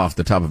 just kind of off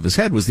the top of his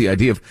head was the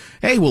idea of,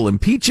 hey, we'll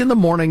impeach in the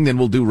morning, then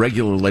we'll do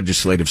regular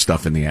legislative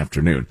stuff in the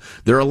afternoon.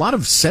 There are a lot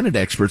of Senate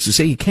experts who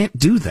say you can't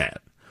do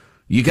that.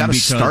 You got to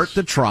start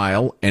the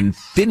trial and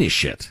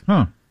finish it.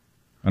 Huh.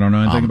 I don't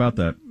know anything about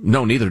that.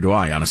 No, neither do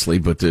I, honestly,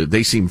 but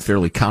they seem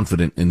fairly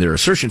confident in their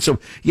assertion. So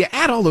you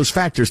add all those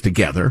factors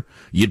together,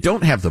 you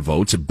don't have the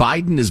votes.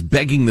 Biden is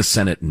begging the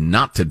Senate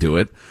not to do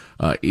it.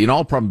 In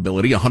all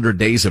probability, 100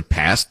 days have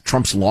passed.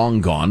 Trump's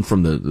long gone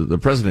from the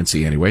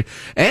presidency anyway.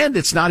 And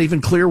it's not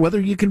even clear whether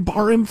you can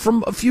bar him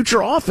from a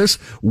future office.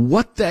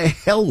 What the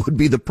hell would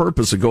be the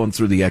purpose of going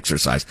through the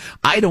exercise?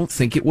 I don't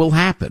think it will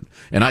happen.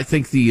 And I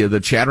think the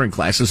chattering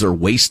classes are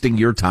wasting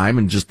your time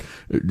and just,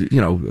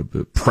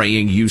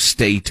 praying you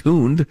stay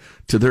tuned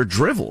to their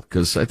drivel.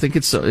 Cause I think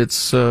it's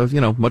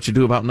much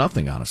ado about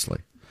nothing, honestly.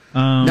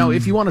 Now,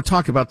 if you want to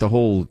talk about the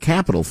whole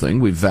Capitol thing,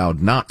 we've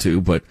vowed not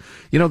to, but,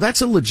 that's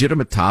a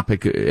legitimate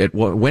topic.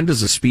 When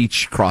does a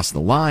speech cross the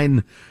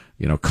line?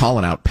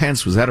 Calling out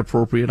Pence, was that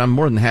appropriate? I'm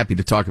more than happy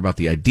to talk about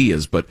the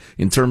ideas, but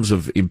in terms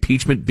of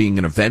impeachment being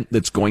an event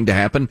that's going to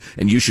happen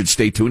and you should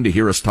stay tuned to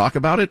hear us talk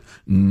about it,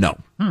 no.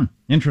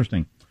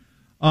 Interesting.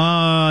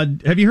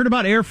 Have you heard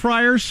about air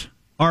fryers?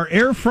 Are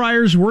air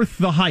fryers worth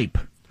the hype?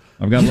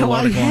 I've got a little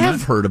article on that. I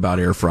have heard about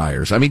air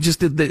fryers. I mean,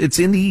 just it's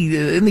in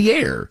the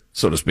air,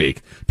 so to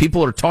speak.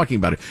 People are talking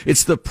about it.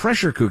 It's the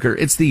pressure cooker.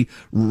 It's the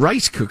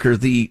rice cooker.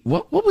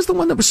 What was the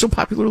one that was so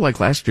popular like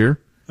last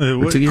year?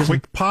 Or 2 years?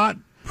 Quick pot?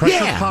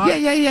 Pressure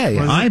pot?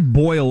 Yeah. I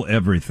boil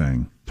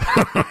everything.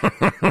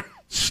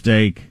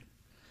 Steak.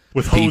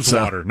 With hose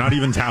water, not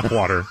even tap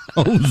water.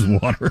 Hose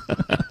water.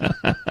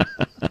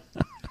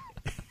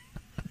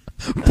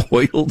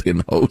 Boiled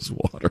in hose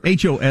water.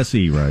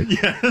 HOSE, right?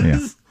 Yes. Yeah.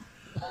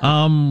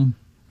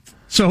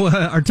 So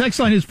our text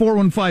line is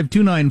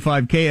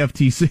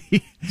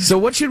 415-295-KFTC. So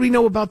what should we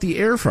know about the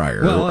air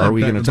fryer? Well, are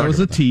we going to talk about that? Was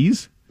a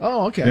tease.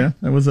 Oh, okay. Yeah,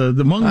 that was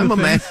I'm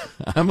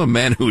a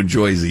man who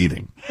enjoys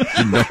eating.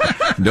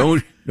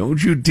 Don't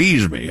you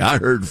tease me. I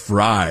heard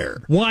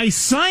fryer. Why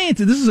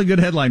scientists, this is a good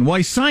headline,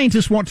 why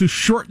scientists want to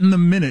shorten the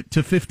minute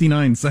to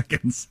 59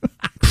 seconds.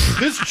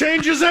 This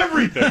changes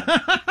everything.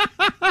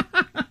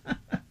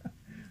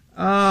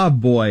 Oh,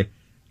 boy.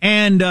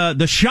 And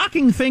the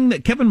shocking thing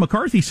that Kevin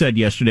McCarthy said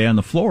yesterday on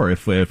the floor,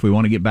 if we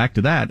want to get back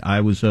to that,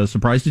 I was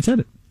surprised he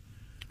said it,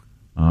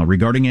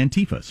 regarding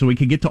Antifa. So we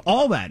could get to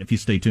all that if you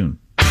stay tuned.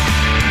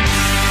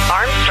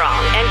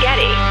 Armstrong and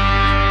Getty.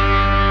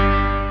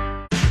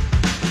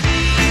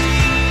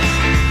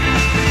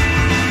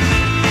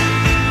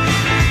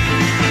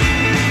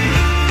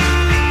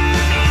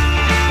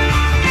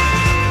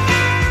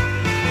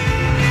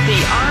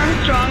 The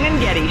Armstrong and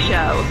Getty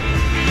Show.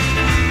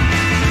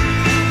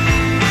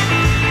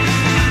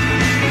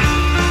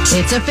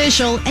 It's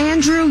official.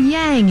 Andrew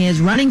Yang is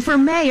running for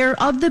mayor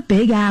of the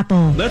Big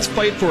Apple. Let's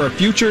fight for a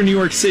future New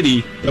York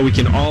City that we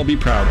can all be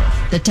proud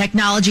of. The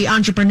technology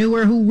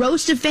entrepreneur who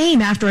rose to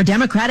fame after a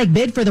Democratic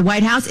bid for the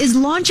White House is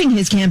launching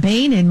his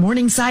campaign in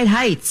Morningside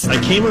Heights. I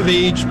came of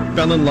age,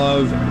 fell in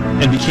love,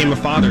 and became a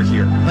father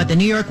here. But the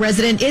New York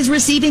resident is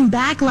receiving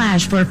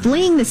backlash for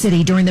fleeing the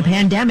city during the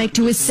pandemic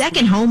to his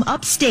second home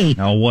upstate.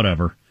 Oh,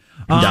 whatever.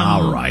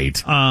 All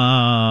right.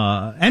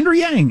 Andrew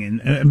Yang,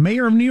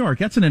 mayor of New York.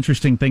 That's an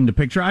interesting thing to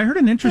picture. I heard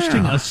an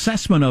interesting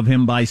assessment of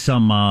him by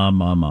some,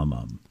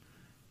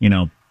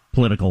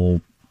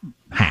 political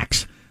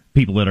hacks,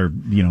 people that are,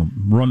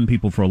 run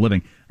people for a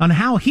living, on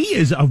how he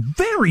is a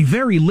very,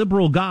 very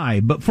liberal guy.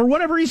 But for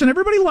whatever reason,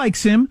 everybody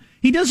likes him.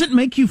 He doesn't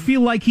make you feel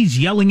like he's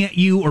yelling at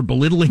you or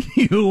belittling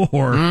you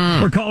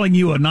or calling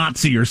you a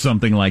Nazi or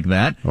something like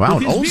that. Wow,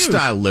 an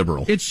old-style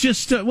liberal. It's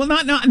just,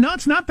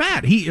 it's not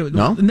bad.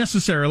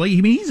 Necessarily.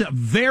 I mean, he's a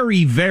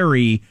very,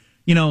 very,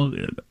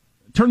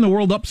 turn the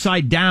world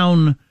upside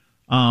down,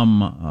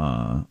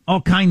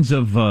 all kinds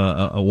of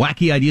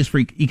wacky ideas for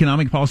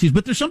economic policies,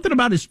 but there's something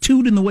about his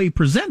tune and the way he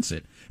presents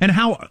it, and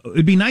how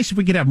it'd be nice if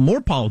we could have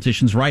more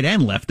politicians, right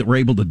and left, that were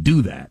able to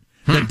do that,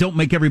 that don't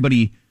make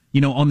everybody,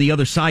 on the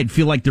other side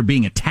feel like they're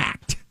being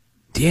attacked.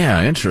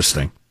 Yeah,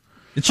 interesting.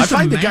 It's just I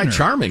find the guy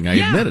charming, I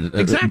admit it.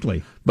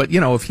 Exactly. But,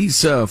 if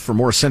he's for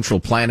more central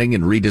planning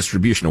and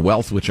redistribution of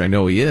wealth, which I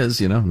know he is,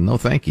 no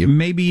thank you.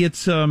 Maybe it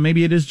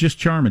is just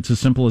charm. It's as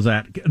simple as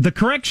that. The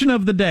correction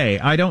of the day.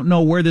 I don't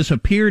know where this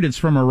appeared. It's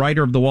from a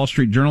writer of the Wall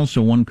Street Journal,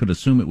 so one could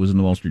assume it was in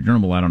the Wall Street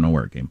Journal, but I don't know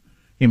where it came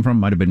from.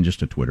 Might have been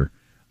just a Twitter.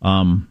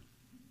 The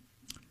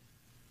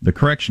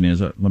correction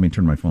is, let me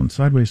turn my phone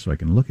sideways so I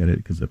can look at it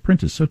because the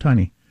print is so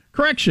tiny.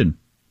 Correction.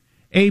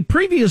 A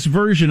previous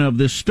version of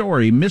this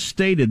story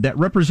misstated that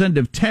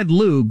Representative Ted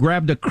Lieu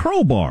grabbed a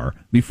crowbar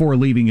before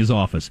leaving his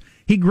office.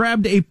 He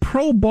grabbed a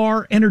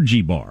Pro-Bar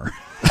energy bar.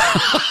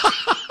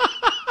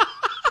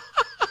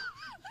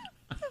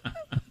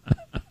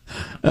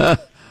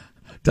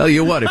 Tell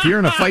you what, if you're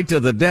in a fight to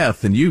the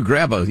death and you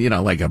grab a,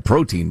 like a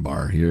protein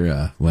bar,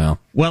 you're, well,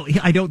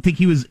 I don't think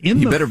he was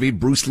in You better be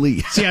Bruce Lee.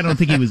 See, I don't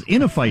think he was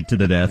in a fight to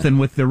the death. And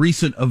with the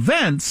recent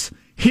events,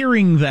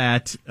 hearing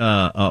that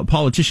a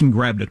politician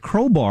grabbed a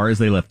crowbar as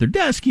they left their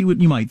desk, you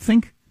might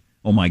think,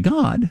 oh, my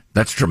God.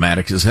 That's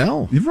dramatic as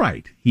hell.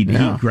 Right. He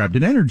grabbed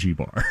an energy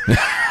bar.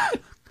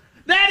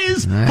 That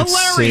is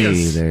hilarious.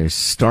 See, they're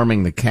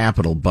storming the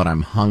Capitol, but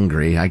I'm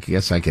hungry. I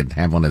guess I could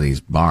have one of these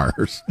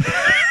bars.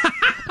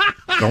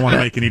 Don't want to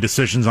make any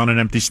decisions on an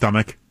empty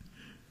stomach.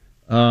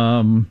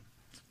 God,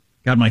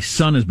 my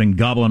son has been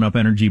gobbling up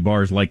energy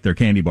bars like they're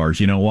candy bars.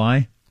 You know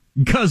why?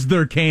 Because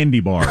they're candy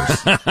bars.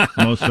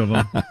 Most of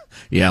them.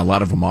 Yeah, a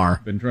lot of them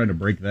are. Been trying to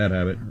break that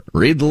habit.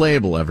 Read the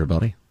label,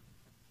 everybody.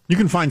 You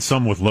can find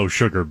some with low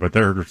sugar, but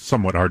they're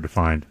somewhat hard to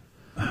find.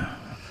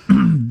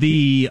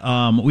 We've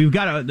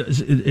got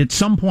to, at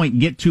some point,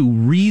 get to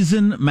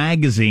Reason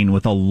magazine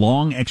with a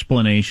long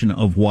explanation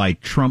of why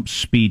Trump's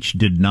speech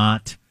did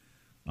not,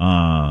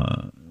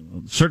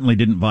 certainly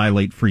didn't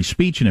violate free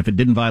speech, and if it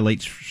didn't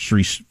violate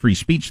free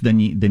speech, then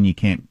you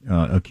can't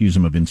accuse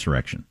him of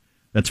insurrection.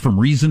 That's from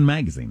Reason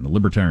magazine, the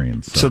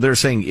libertarians. So they're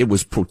saying it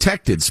was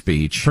protected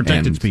speech.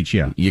 Protected speech,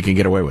 yeah. You can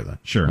get away with it.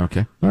 Sure.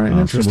 Okay. All right,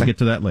 interesting. So we'll get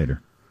to that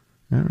later.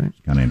 All right.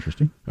 Kind of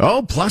interesting.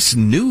 Oh, plus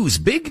news,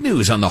 big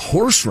news on the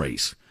horse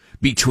race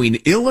between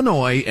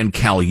Illinois and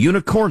Cal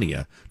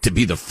Unicornia to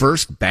be the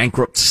first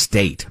bankrupt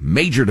state.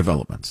 Major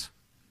developments.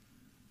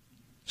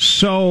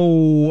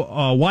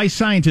 So, why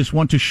scientists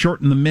want to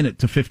shorten the minute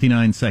to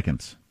 59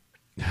 seconds?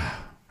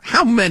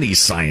 How many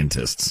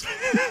scientists?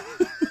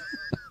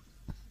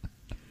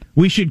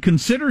 We should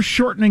consider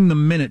shortening the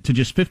minute to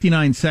just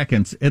 59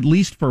 seconds, at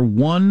least for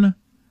one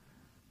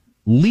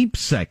leap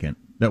second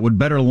that would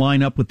better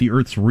line up with the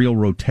Earth's real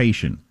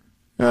rotation.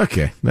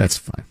 Okay, that's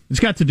fine.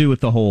 It's got to do with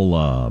the whole,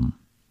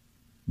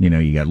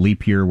 you got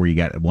leap year where you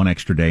got one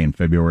extra day in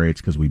February. It's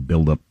because we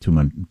build up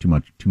too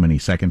many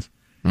seconds.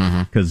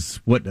 Because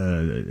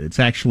it's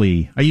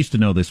actually, I used to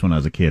know this when I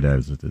was a kid. I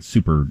was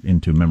super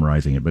into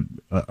memorizing it. But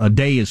a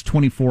day is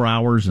 24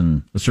 hours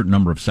and a certain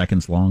number of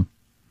seconds long.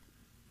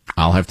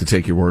 I'll have to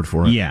take your word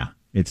for it. Yeah,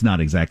 it's not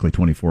exactly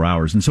 24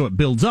 hours. And so it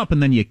builds up,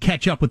 and then you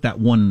catch up with that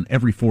one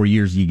every 4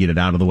 years. You get it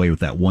out of the way with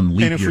that one leap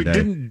year day. And if we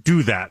didn't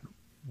do that,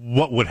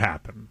 what would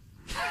happen?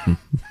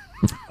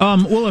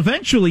 Well,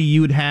 eventually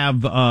you would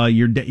have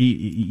your day.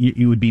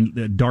 You would be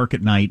dark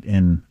at night,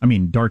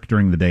 dark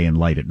during the day and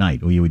light at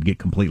night, or you would get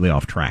completely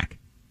off track.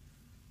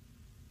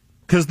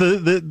 Because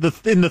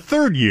in the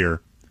third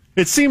year,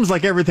 it seems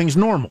like everything's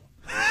normal,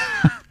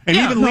 and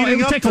even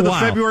leading up to the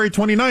February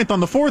 29th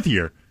on the fourth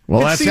year.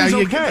 Well, that's how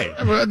you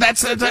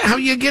that's how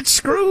you get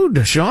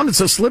screwed, Sean.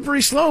 It's a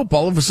slippery slope.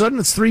 All of a sudden,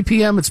 it's 3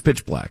 p.m. It's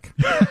pitch black.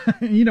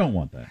 You don't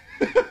want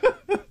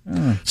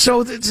that.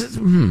 So,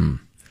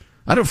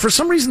 I don't. For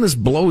some reason, this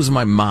blows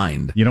my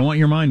mind. You don't want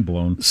your mind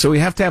blown. So we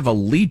have to have a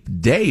leap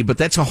day, but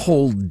that's a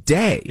whole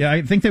day. Yeah,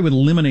 I think they would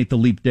eliminate the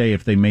leap day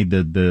if they made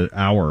the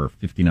hour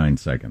 59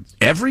 seconds.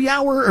 Every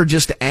hour or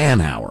just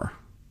an hour?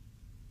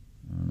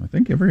 I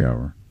think every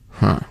hour.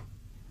 Huh.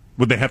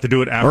 Would they have to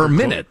do it after? Or a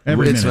minute.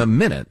 It's a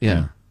minute,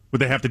 yeah. Would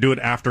they have to do it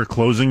after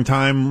closing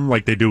time,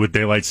 like they do with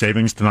daylight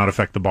savings, to not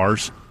affect the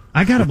bars?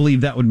 I gotta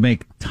believe that would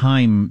make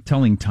telling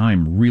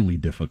time really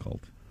difficult.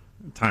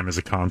 Time is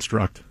a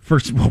construct.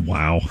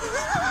 Wow.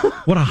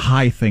 What a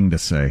high thing to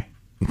say.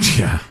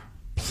 Yeah,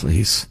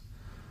 please.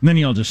 And then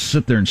you'll just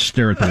sit there and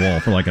stare at the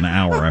wall for like an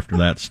hour after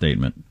that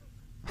statement.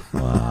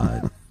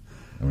 I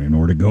mean,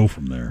 where to go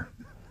from there?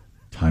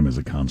 Time is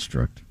a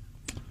construct.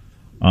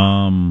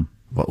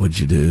 What would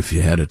you do if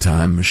you had a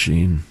time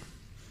machine?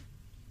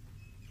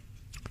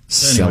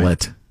 Sell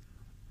it.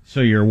 So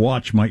your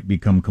watch might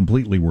become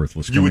completely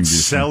worthless. You would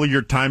sell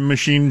your time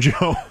machine,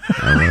 Joe?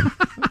 I would.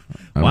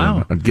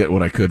 Wow. I'd get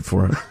what I could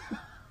for it. A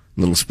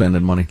little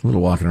spending money, a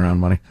little walking around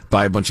money.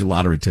 Buy a bunch of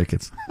lottery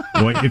tickets.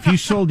 Boy, if you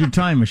sold your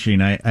time machine,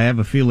 I have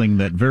a feeling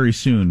that very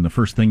soon the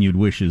first thing you'd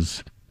wish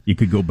is you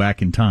could go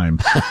back in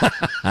time.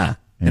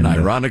 And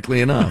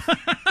ironically enough,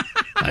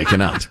 I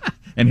cannot.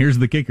 And here's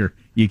the kicker.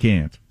 You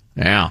can't.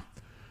 Yeah.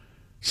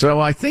 So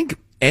I think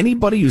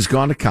anybody who's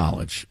gone to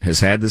college has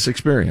had this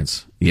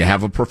experience. You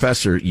have a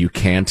professor you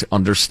can't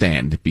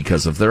understand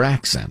because of their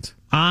accent.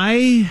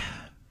 I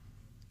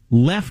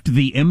left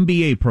the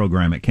MBA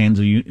program at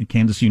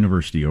Kansas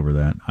University over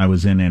that. I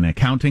was in an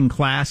accounting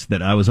class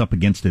that I was up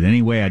against it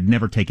anyway. I'd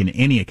never taken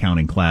any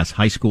accounting class,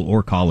 high school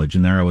or college,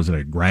 and there I was at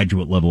a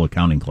graduate level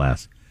accounting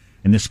class.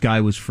 And this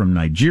guy was from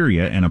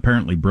Nigeria and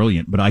apparently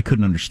brilliant, but I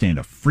couldn't understand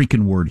a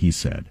freaking word he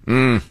said.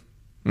 And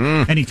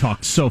he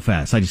talked so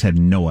fast, I just had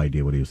no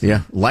idea what he was saying.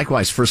 Yeah,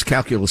 likewise, first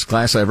calculus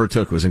class I ever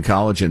took was in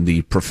college, and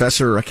the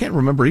professor, I can't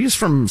remember, he was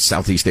from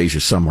Southeast Asia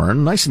somewhere, a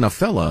nice enough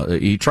fella.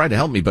 He tried to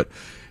help me, but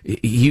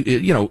he,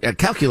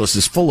 calculus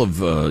is full of,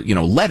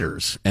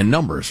 letters and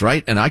numbers,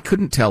 right? And I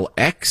couldn't tell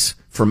X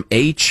from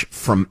H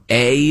from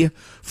A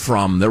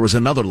from, there was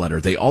another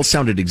letter. They all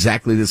sounded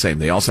exactly the same.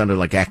 They all sounded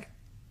like ek.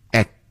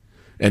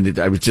 And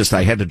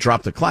I had to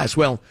drop the class.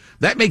 Well,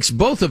 that makes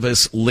both of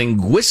us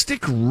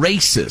linguistic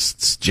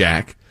racists,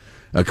 Jack.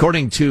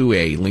 According to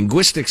a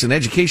linguistics and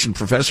education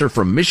professor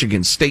from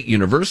Michigan State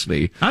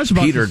University,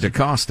 Peter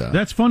DaCosta.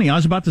 That's funny. I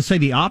was about to say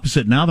the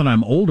opposite. Now that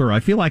I'm older, I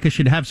feel like I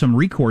should have some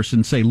recourse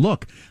and say,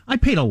 look, I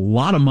paid a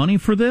lot of money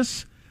for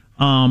this.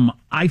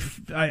 I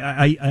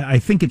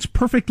think it's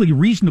perfectly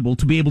reasonable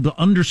to be able to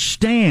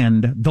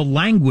understand the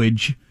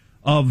language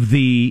of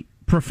the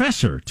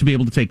professor to be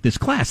able to take this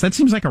class. That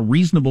seems like a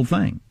reasonable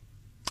thing.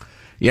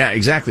 Yeah,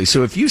 exactly.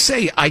 So if you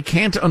say, I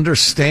can't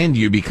understand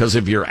you because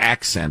of your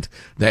accent,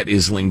 that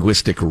is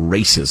linguistic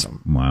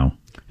racism. Wow.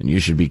 And you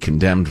should be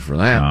condemned for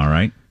that. All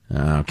right.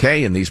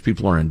 Okay, and these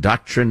people are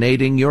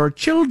indoctrinating your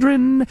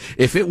children.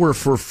 If it were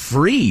for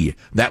free,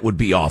 that would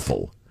be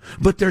awful.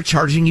 But they're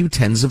charging you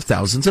tens of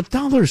thousands of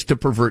dollars to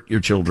pervert your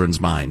children's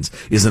minds.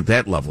 Isn't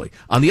that lovely?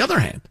 On the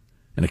other hand,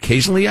 and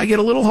occasionally I get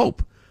a little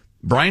hope,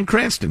 Bryan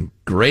Cranston,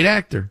 great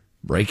actor,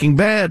 Breaking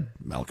Bad,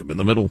 Malcolm in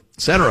the Middle,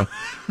 etc.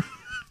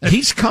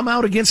 He's come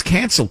out against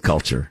cancel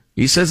culture.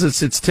 He says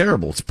it's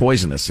terrible, it's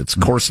poisonous, it's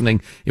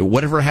coarsening.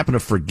 Whatever happened to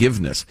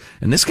forgiveness?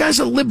 And this guy's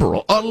a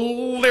liberal.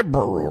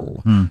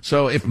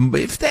 So if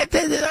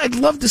that, I'd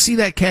love to see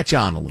that catch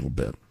on a little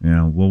bit.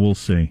 Yeah, well, we'll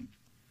see.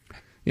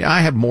 Yeah, I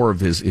have more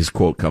of his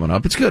quote coming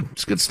up. It's good.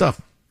 It's good stuff.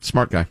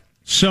 Smart guy.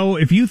 So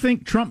if you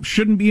think Trump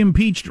shouldn't be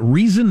impeached,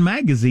 Reason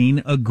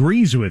Magazine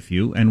agrees with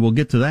you, and we'll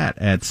get to that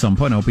at some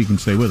point. I hope you can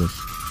stay with us.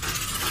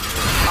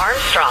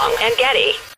 Armstrong and Getty.